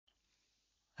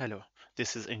Hello,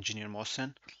 this is Engineer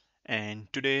Mohsen, and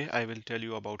today I will tell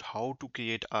you about how to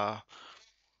create a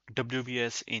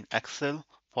WBS in Excel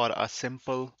for a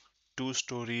simple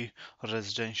two-story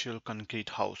residential concrete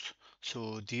house.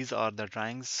 So these are the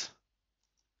drawings.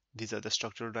 These are the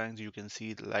structural drawings. You can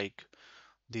see like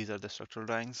these are the structural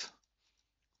drawings.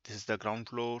 This is the ground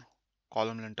floor,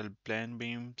 column lintel plan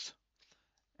beams,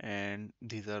 and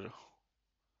these are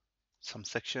some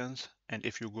sections. And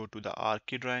if you go to the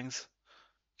archi drawings,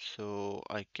 so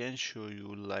I can show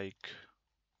you like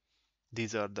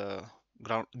these are the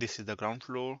ground, this is the ground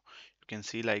floor. You can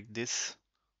see like this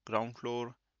ground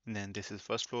floor, and then this is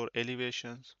first floor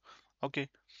elevations. Okay,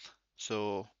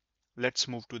 so let's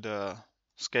move to the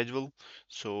schedule.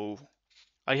 So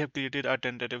I have created a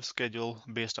tentative schedule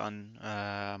based on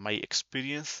my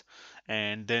experience,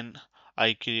 and then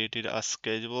I created a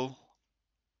schedule,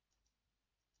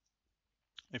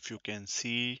 if you can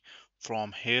see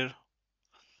from here.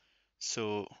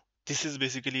 So this is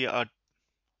basically a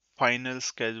final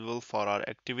schedule for our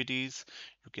activities.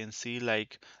 You can see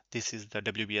like this is the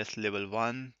WBS level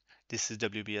 1, this is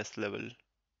WBS level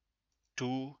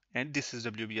 2, and this is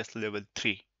WBS level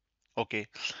 3. Okay,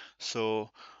 so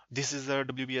this is the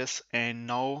WBS, and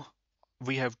now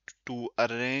we have to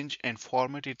arrange and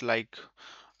format it like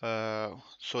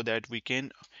so that we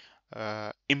can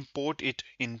import it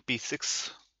in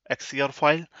P6 XCR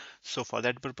file. So for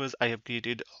that purpose, I have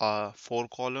created 4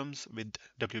 columns with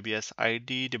WBS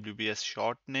ID, WBS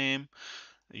short name.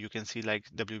 You can see like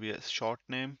WBS short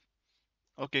name.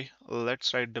 Okay,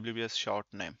 let's write WBS short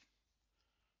name.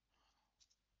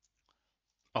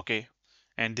 Okay,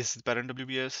 and this is parent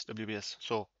WBS, WBS.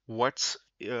 So what's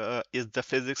is the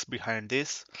physics behind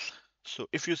this? So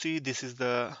if you see, this is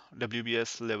the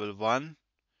WBS level 1.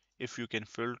 If you can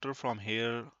filter from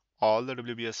here, all the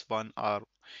WBS 1 are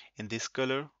in this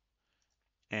color,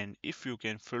 and if you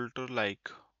can filter like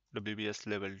WBS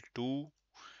level 2,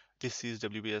 this is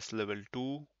WBS level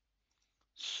 2.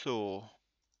 So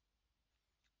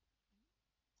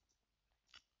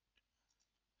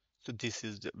this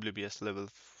is WBS level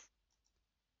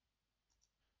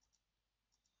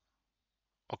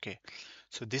okay,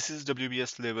 so this is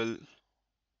WBS level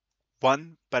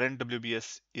 1. Parent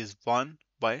WBS is 1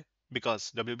 by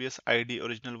because WBS ID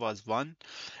original was 1,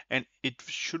 and it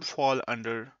should fall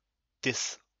under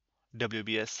this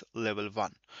WBS level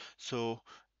 1. So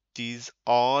these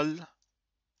all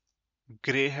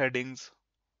gray headings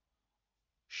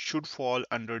should fall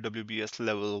under WBS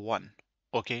level 1.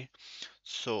 Okay,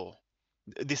 so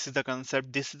this is the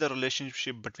concept, this is the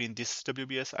relationship between this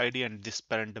WBS ID and this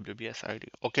parent WBS ID.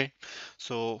 Okay,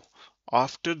 so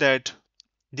after that,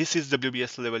 this is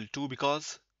WBS level 2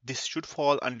 because this should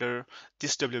fall under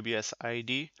this WBS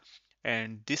ID,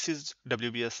 and this is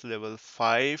WBS level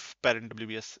 5, parent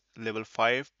WBS level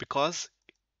 5, because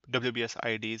WBS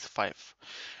ID is 5.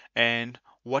 And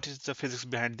what is the physics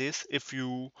behind this? If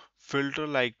you filter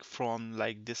like from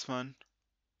like this one,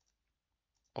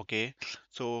 okay,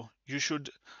 so you should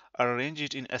arrange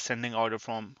it in ascending order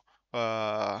from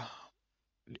uh,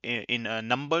 in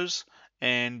numbers,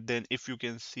 and then if you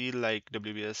can see like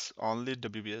WBS only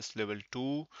WBS level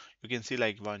 2, you can see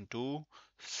like 1 2,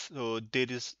 so there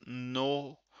is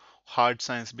no hard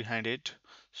science behind it.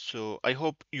 So I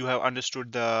hope you have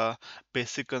understood the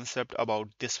basic concept about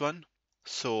this one.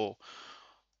 So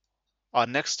our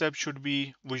next step should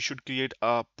be we should create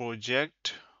a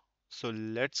project. So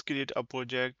let's create a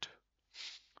project,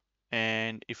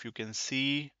 and if you can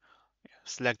see,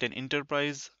 select an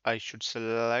enterprise. I should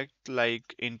select like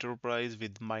enterprise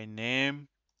with my name,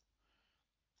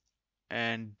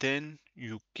 and then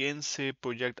you can say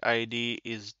project ID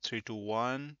is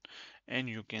 321, and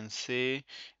you can say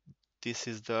this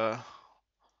is the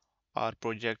our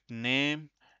project name,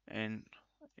 and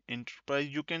enterprise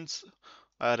you can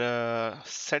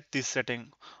set this setting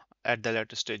at the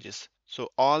later stages. So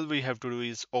all we have to do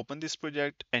is open this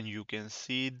project, and you can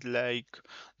see like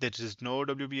there is no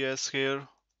WBS here.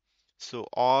 So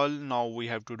all now we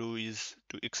have to do is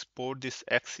to export this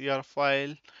XCR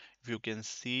file. If you can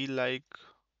see like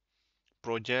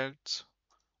projects,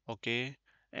 okay,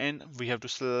 and we have to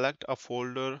select a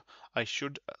folder. I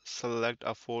should select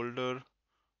a folder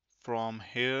from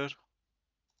here.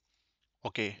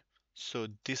 Okay, so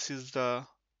this is the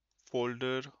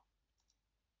folder.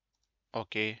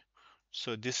 Okay,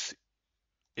 so this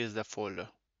is the folder.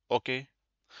 Okay,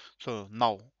 so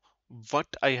now what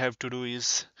I have to do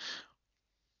is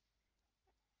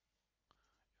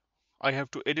I have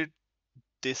to edit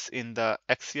this in the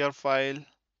XCR file.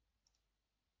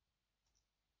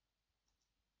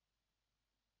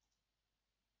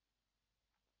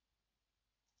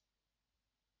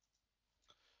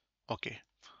 Okay,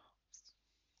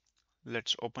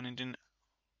 let's open it in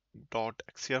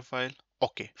 .xcr file.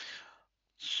 Okay,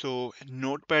 so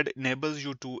Notepad enables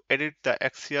you to edit the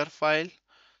XCR file.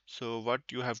 So what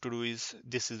you have to do is,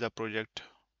 this is the project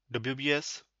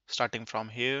WBS starting from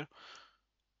here.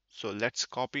 So let's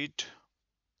copy it.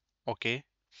 Okay,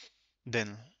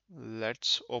 then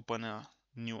let's open a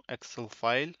new Excel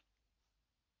file.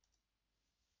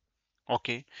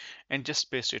 Okay, and just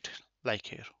paste it like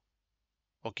here.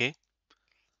 Okay,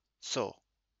 so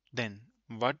then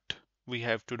what we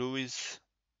have to do is,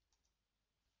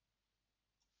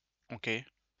 okay,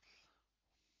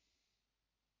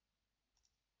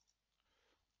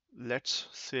 let's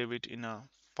save it in a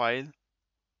file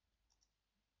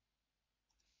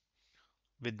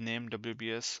with name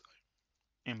WBS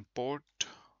import.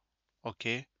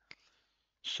 Okay,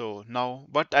 so now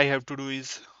what I have to do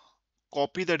is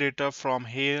copy the data from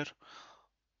here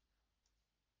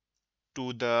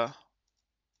to the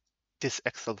this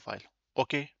Excel file.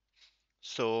 Okay,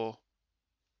 so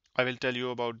I will tell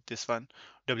you about this one.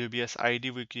 WBS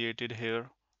ID we created here.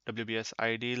 WBS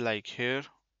ID like here.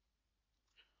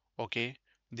 Okay,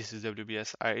 this is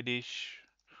WBS ID.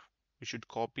 We should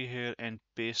copy here and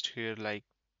paste here like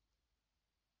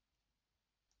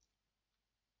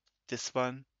this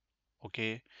one.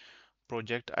 Okay,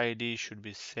 project ID should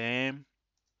be same.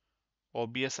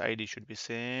 OBS ID should be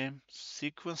same.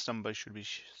 Sequence number should be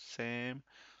same.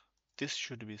 This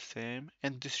should be same,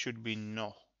 and this should be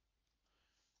no.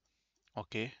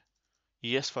 Okay,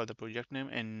 yes for the project name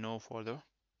and no for the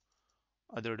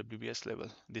other WBS level.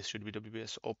 This should be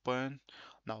WBS open.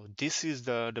 Now this is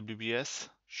the WBS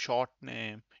short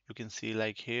name. You can see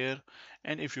like here,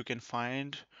 and if you can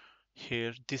find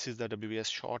here, this is the WBS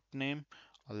short name.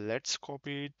 Let's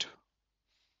copy it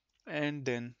and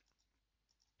then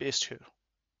paste here.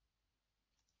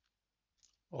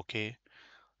 Okay,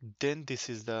 then this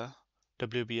is the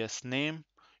WBS name.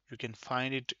 You can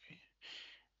find it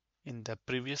in the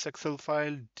previous Excel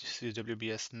file. This is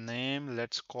WBS name.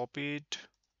 Let's copy it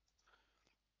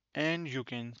and you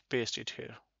can paste it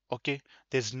here. Okay,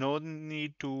 there's no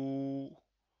need to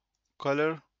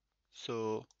color,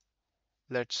 so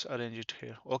let's arrange it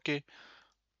here. Okay,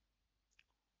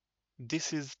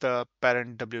 this is the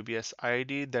parent WBS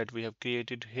ID that we have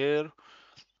created here.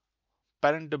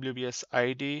 Parent WBS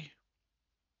ID.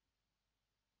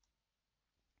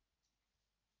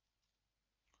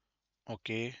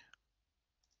 Okay,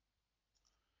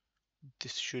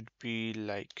 this should be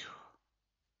like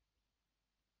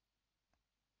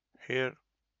here,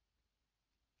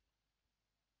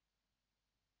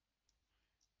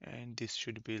 and this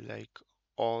should be like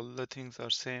all the things are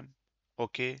same.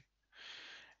 Okay,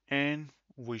 and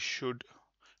we should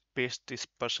paste this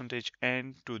percentage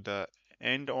n to the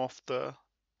end of the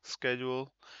schedule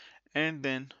and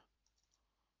then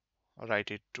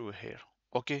write it to here.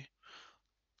 Okay,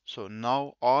 so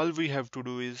now all we have to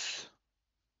do is,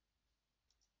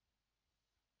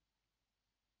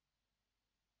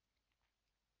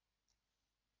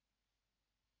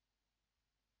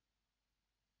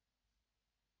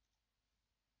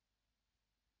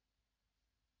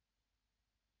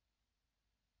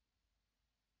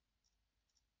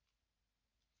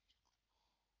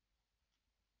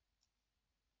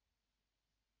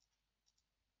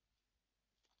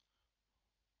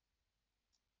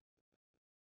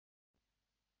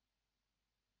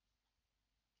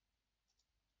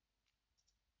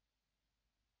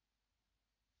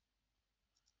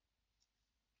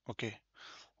 okay,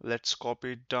 let's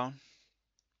copy it down,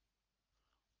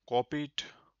 copy it,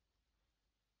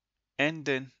 and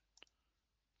then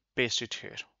paste it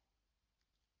here.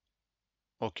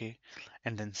 Okay,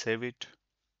 and then save it.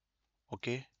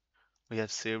 Okay, we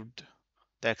have saved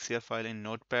the XCR file in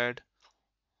Notepad.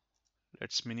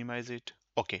 Let's minimize it.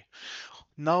 Okay,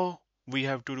 now we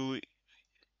have to do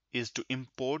is to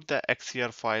import the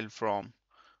XCR file from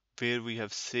where we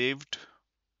have saved.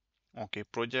 Okay,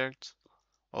 projects.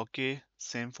 Okay,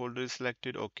 same folder is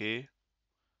selected. Okay,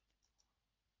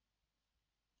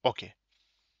 okay.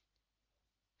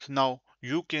 So now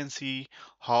you can see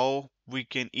how we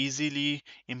can easily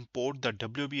import the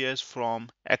WBS from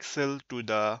Excel to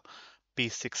the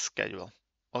P6 schedule.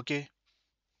 Okay,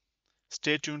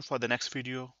 stay tuned for the next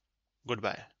video.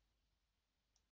 Goodbye.